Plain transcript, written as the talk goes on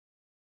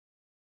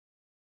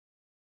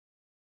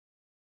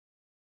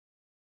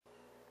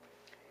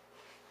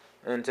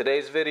In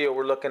today's video,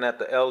 we're looking at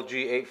the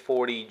LG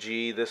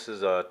 840G. This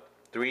is a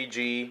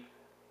 3G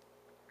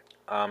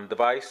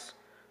device,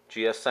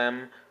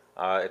 GSM.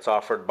 It's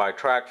offered by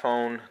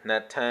Tracfone,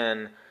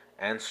 Net10,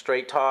 and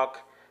Straight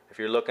Talk. If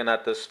you're looking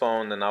at this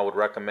phone, then I would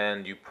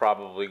recommend you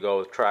probably go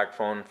with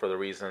Tracfone for the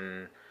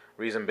reason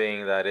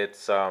being that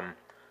it's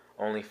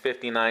only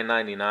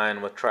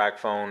 $59.99 with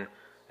Tracfone.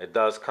 It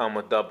does come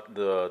with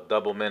the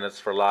double minutes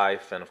for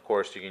life, and of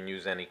course you can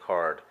use any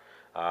card.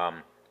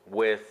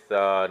 With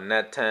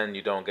Net10,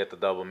 you don't get the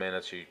double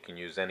minutes. You can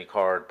use any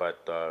card, but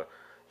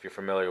if you're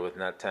familiar with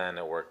Net10,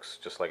 it works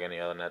just like any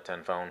other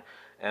Net10 phone.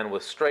 And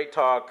with Straight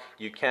Talk,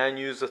 you can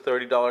use the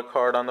 $30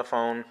 card on the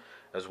phone,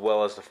 as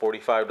well as the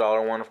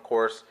 $45 one, of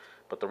course.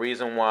 But the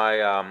reason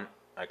why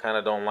I kind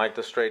of don't like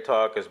the Straight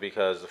Talk is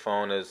because the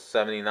phone is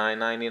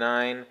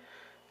 $79.99,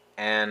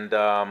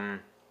 and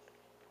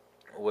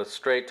with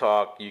Straight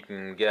Talk, you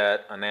can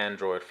get an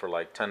Android for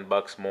like 10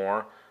 bucks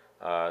more.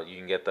 You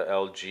can get the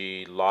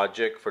LG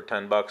Logic for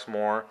 10 bucks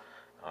more,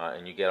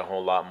 and you get a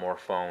whole lot more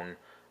phone.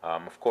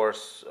 Of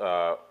course,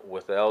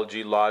 with the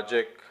LG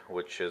Logic,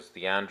 which is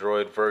the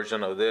Android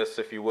version of this,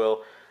 if you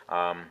will,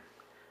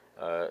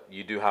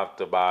 you do have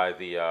to buy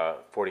the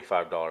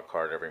 $45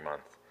 card every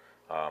month.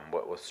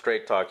 But with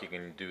Straight Talk, you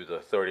can do the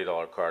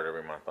 $30 card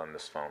every month on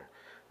this phone.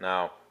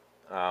 Now,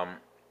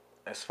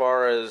 as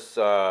far as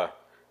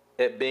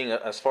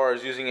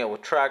using it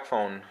with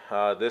Tracfone,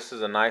 this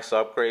is a nice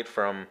upgrade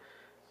from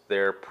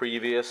their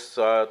previous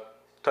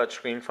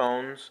touchscreen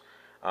phones,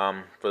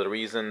 for the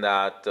reason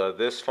that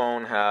this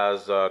phone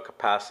has a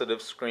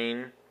capacitive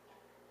screen,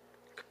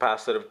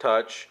 capacitive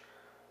touch,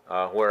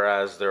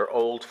 whereas their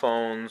old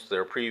phones,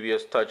 their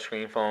previous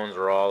touchscreen phones,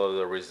 are all of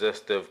the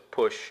resistive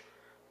push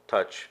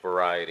touch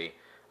variety.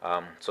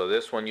 So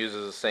this one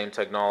uses the same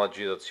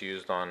technology that's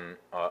used on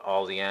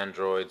all the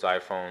Androids,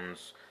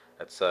 iPhones,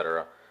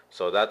 etc.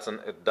 So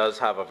it does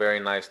have a very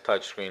nice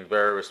touchscreen,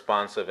 very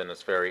responsive, and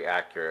it's very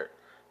accurate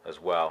as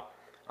well.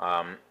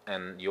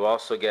 And you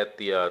also get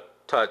the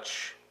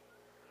touch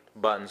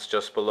buttons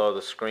just below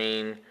the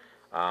screen,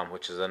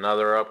 which is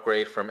another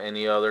upgrade from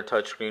any other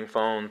touchscreen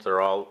phones. They're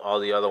all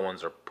the other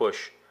ones are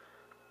push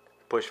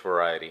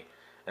variety.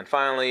 And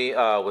finally,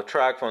 with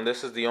Tracfone,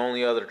 this is the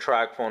only other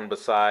Tracfone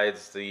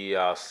besides the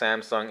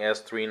Samsung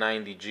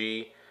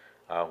S390G,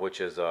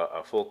 which is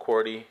a full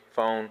QWERTY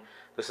phone.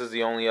 This is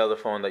the only other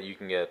phone that you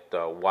can get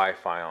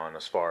Wi-Fi on,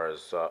 as far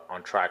as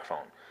on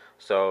Tracfone.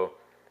 So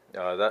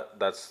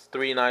that's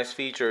three nice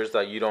features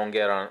that you don't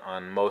get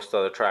on most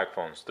other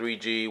Tracfones: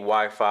 3G,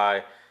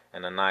 Wi-Fi,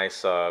 and a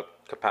nice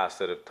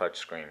capacitive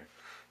touchscreen.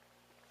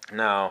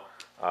 Now,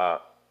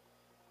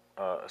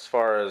 as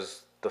far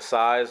as the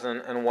size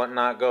and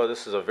whatnot go,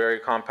 this is a very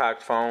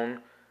compact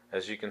phone.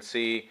 As you can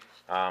see,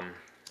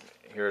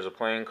 here's a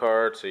playing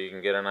card, so you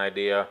can get an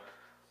idea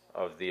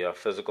of the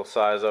physical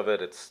size of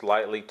it. It's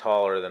slightly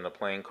taller than the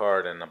playing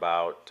card and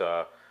about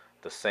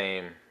the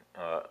same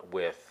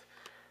width.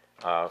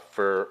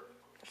 For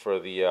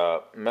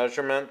the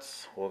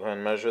measurements, we'll go ahead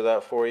and measure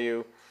that for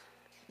you.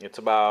 It's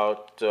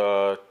about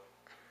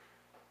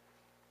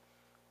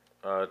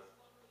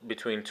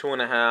between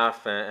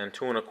 2.5 and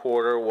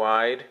 2.25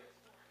 wide.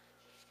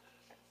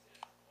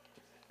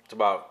 It's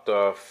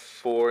about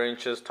 4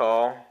 inches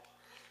tall.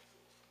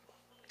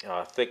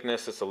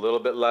 Thickness, it's a little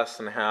bit less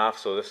than half,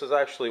 so this is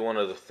actually one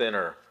of the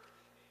thinner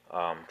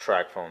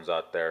Tracfones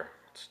out there.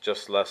 It's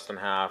just less than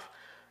half.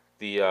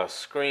 The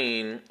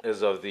screen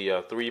is of the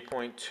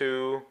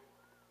 3.2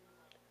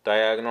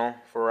 diagonal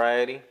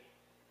variety.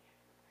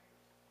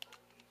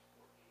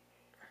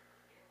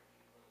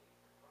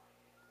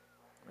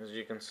 As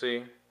you can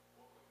see.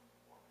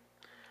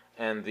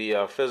 And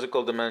the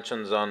physical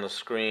dimensions on the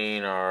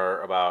screen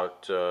are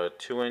about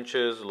 2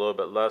 inches, a little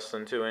bit less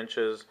than 2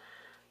 inches,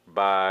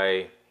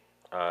 by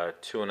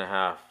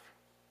 2.5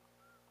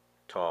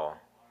 tall.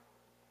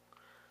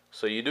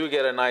 So you do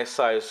get a nice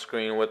size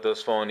screen with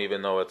this phone,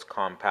 even though it's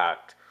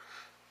compact.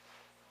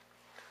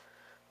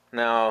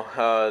 Now,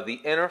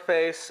 the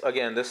interface,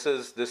 again, this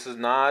is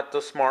not a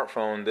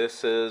smartphone.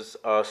 This is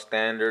a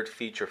standard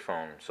feature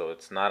phone, so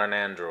it's not an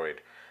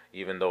Android.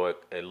 Even though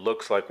it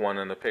looks like one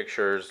in the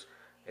pictures,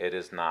 it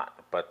is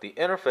not. But the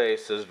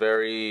interface is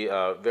very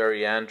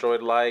very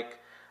Android-like.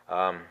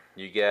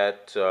 You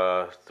get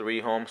 3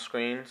 home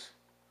screens,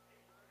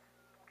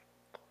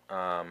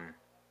 and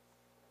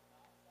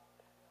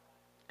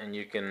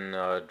you can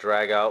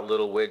drag out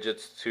little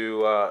widgets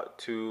to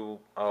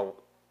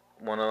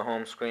one of the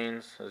home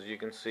screens, as you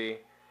can see.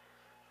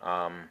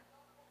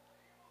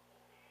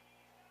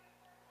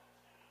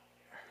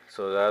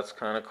 So that's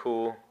kind of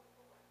cool.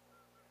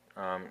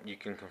 You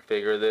can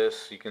configure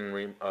this. You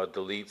can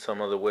delete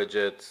some of the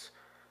widgets,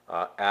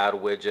 add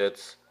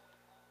widgets,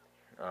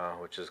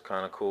 which is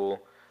kind of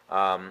cool.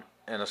 And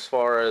as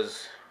far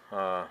as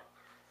the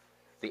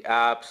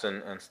apps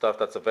and stuff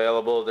that's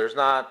available, there's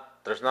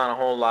not a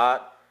whole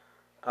lot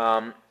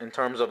in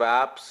terms of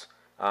apps,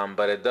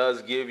 but it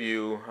does give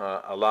you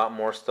a lot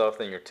more stuff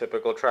than your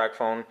typical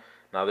Tracfone.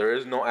 Now, there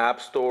is no app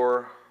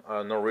store,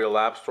 no real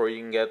app store you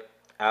can get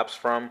apps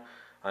from.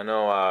 I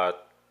know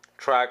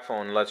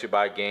Tracfone lets you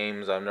buy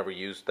games. I've never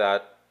used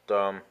that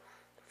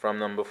from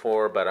them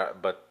before, but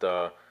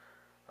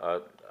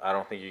I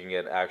don't think you can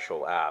get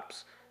actual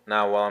apps.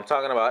 Now, while I'm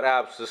talking about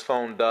apps, this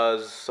phone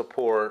does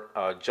support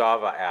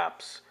Java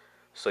apps,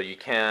 so you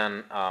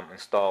can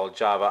install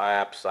Java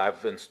apps.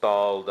 I've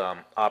installed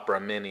Opera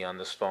Mini on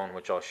this phone,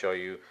 which I'll show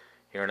you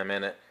here in a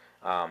minute.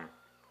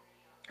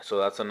 So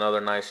that's another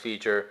nice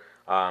feature.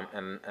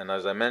 And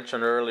as I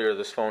mentioned earlier,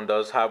 this phone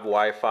does have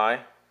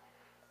Wi-Fi,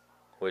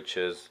 which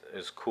is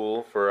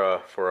cool for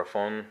a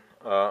phone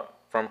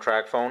from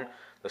Tracfone.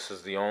 This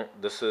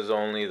is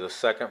only the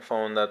second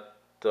phone that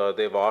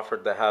they've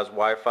offered that has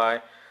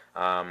Wi-Fi.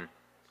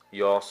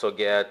 You also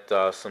get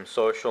some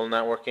social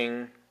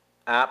networking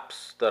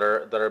apps that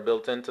are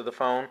built into the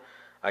phone.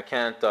 I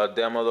can't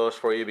demo those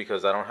for you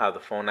because I don't have the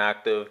phone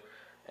active,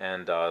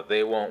 and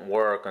they won't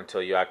work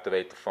until you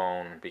activate the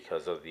phone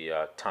because of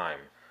the time.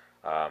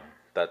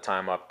 That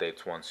time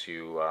updates once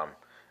you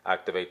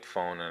activate the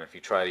phone, and if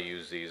you try to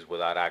use these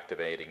without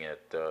activating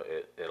it,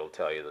 it'll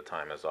tell you the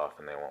time is off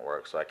and they won't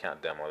work. So I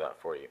can't demo that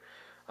for you.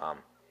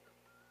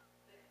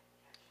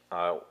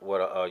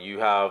 You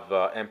have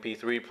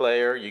MP3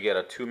 player. You get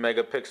a 2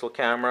 megapixel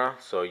camera,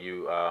 so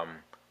you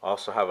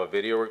also have a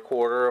video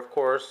recorder, of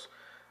course.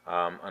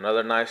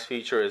 Another nice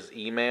feature is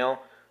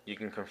email. You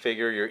can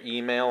configure your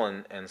email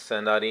and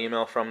send out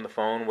email from the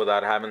phone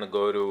without having to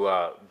go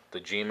to the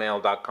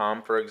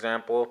gmail.com, for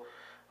example.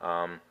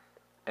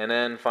 And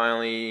then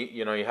finally,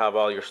 you have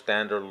all your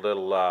standard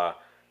little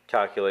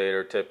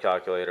calculator, tip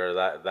calculator,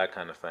 that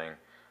kind of thing.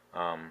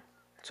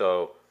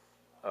 So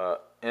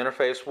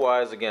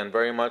interface-wise, again,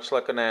 very much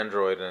like an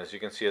Android, and as you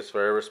can see, it's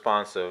very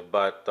responsive.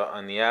 But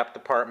on the app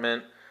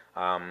department,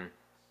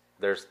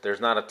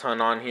 there's not a ton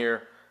on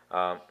here.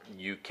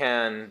 You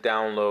can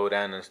download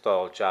and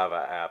install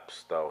Java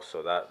apps, though,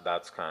 so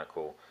that's kind of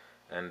cool.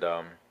 And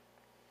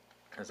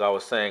as I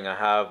was saying, I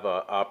have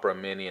Opera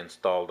Mini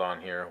installed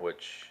on here,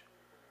 which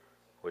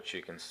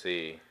you can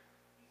see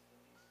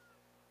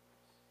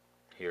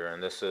here,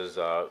 and this is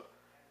a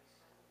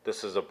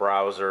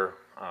browser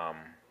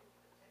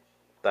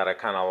that I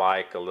kind of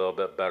like a little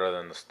bit better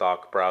than the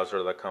stock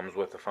browser that comes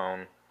with the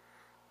phone.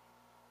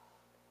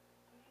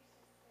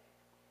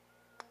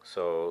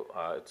 So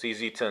it's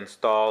easy to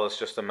install. It's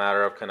just a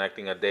matter of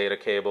connecting a data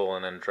cable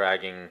and then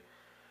dragging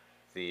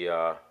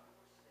the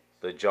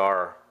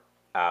jar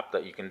app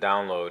that you can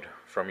download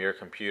from your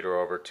computer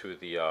over to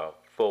the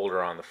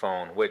folder on the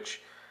phone,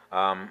 which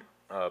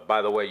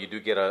by the way, you do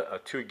get a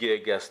 2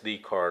 gig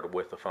SD card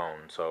with the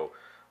phone, so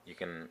you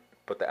can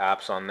put the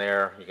apps on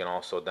there. You can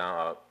also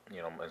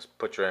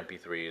put your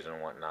MP3s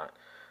and whatnot.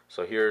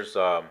 So here's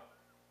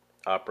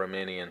Opera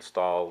Mini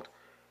installed.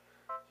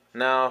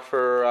 Now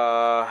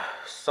for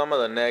some of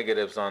the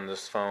negatives on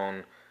this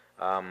phone,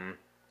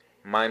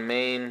 my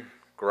main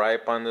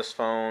gripe on this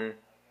phone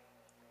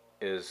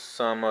is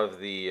some of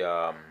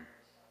the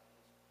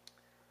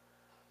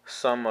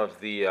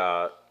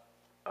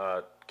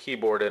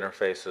keyboard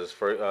interfaces.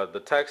 For the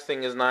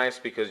texting is nice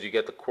because you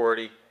get the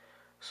QWERTY,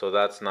 so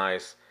that's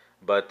nice.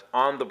 But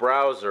on the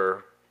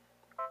browser,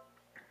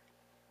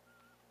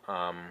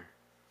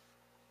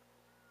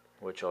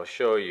 which I'll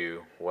show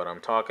you what I'm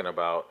talking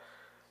about,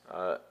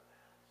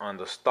 on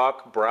the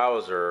stock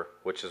browser,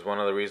 which is one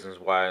of the reasons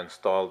why I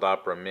installed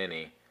Opera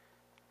Mini,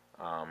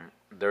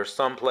 there's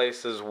some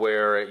places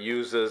where it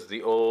uses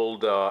the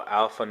old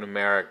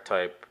alphanumeric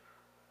type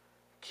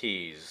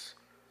keys.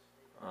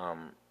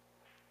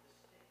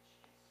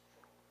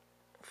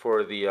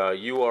 For the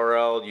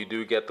URL, you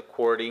do get the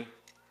QWERTY,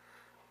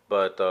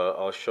 but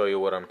I'll show you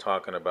what I'm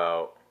talking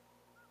about.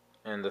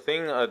 And the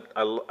thing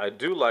I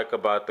do like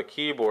about the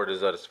keyboard is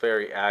that it's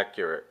very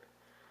accurate,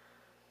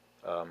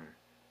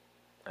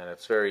 and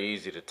it's very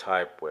easy to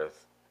type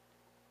with,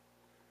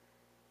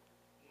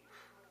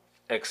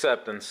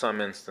 except in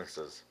some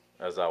instances,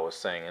 as I was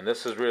saying. And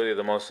this is really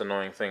the most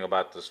annoying thing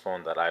about this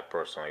phone that I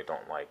personally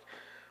don't like.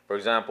 For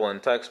example, in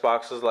text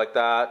boxes like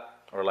that,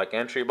 or like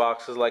entry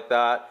boxes like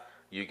that,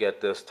 you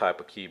get this type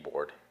of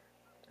keyboard,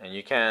 and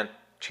you can't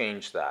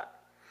change that.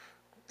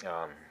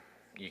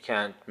 You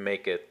can't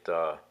make it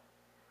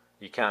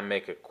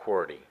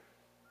QWERTY.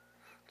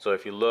 So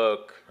if you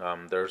look,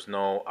 there's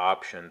no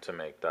option to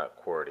make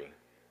that QWERTY.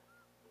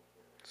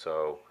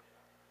 So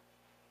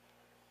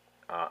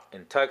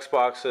in text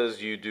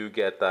boxes, you do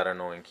get that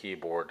annoying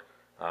keyboard.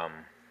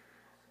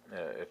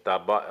 If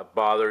that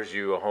bothers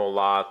you a whole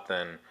lot,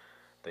 then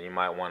you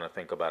might want to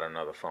think about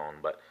another phone.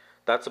 But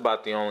that's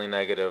about the only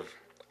negative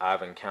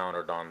I've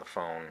encountered on the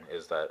phone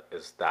is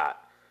that.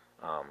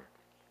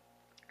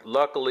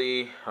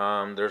 Luckily,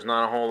 there's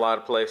not a whole lot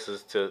of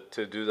places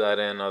to do that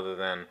in other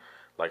than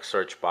like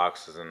search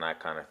boxes and that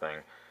kind of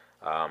thing.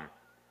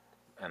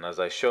 And as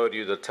I showed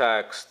you the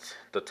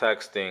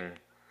texting,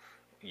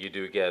 you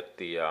do get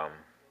the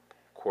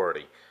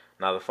QWERTY.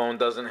 Now the phone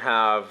doesn't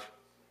have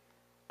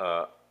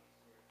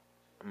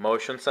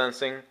motion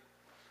sensing.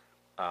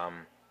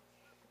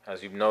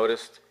 As you've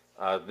noticed,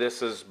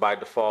 this is by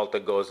default,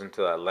 it goes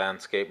into that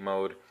landscape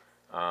mode.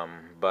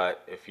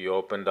 But if you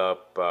opened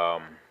up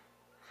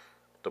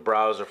the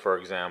browser, for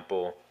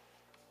example,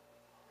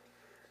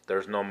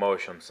 there's no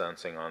motion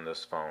sensing on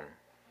this phone.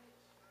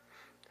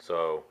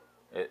 So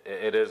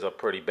it is a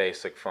pretty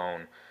basic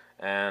phone.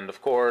 And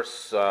of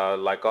course,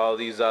 like all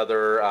these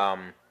other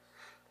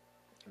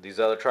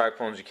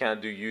Tracfones, you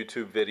can't do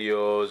YouTube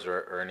videos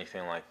or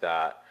anything like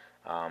that.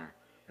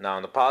 Now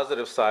on the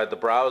positive side, the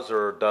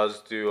browser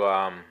does do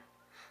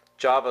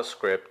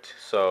JavaScript,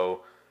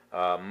 so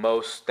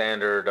most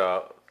standard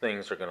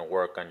things are going to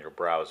work on your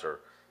browser,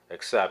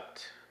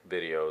 except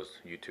videos,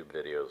 YouTube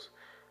videos.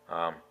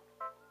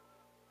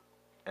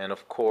 And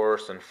of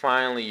course, and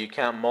finally, you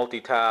can't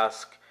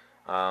multitask.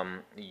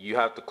 You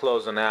have to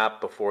close an app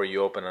before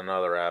you open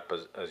another app,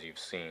 as you've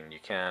seen. You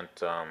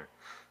can't,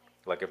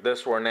 like if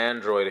this were an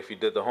Android, if you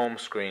did the home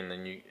screen,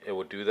 then it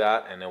would do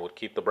that and it would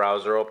keep the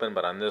browser open.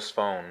 But on this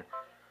phone,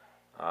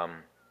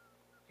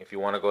 if you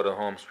want to go to the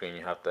home screen,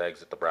 you have to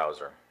exit the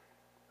browser.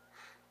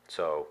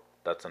 So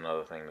that's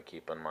another thing to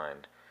keep in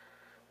mind.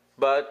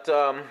 But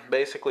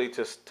basically,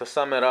 to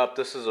sum it up,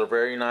 this is a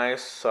very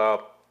nice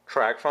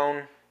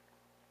Tracfone.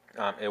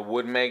 It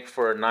would make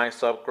for a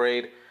nice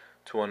upgrade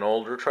to an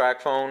older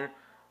Tracfone.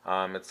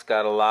 It's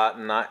got a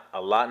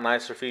lot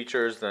nicer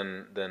features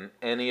than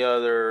any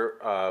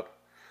other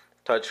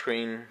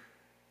touchscreen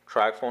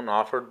Tracfone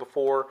offered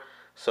before.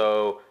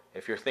 So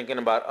if you're thinking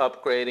about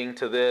upgrading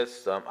to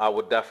this, I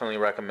would definitely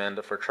recommend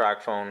it for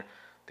Tracfone.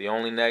 The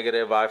only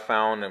negative I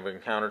found and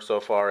encountered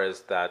so far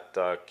is that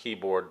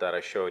keyboard that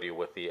I showed you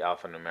with the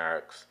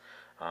alphanumerics.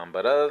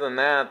 But other than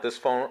that, this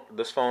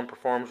phone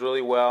performs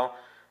really well.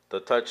 The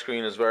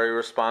touchscreen is very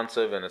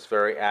responsive and it's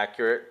very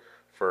accurate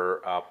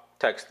for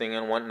texting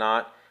and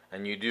whatnot.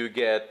 And you do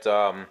get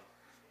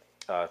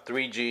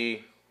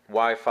 3G,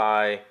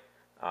 Wi-Fi,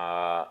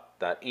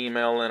 that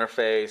email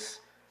interface,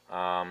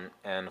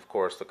 and of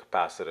course the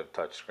capacitive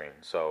touchscreen.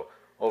 So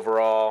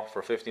overall,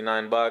 for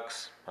 59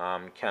 bucks,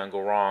 can't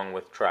go wrong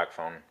with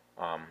Tracfone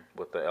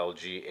with the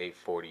LG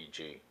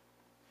 840G.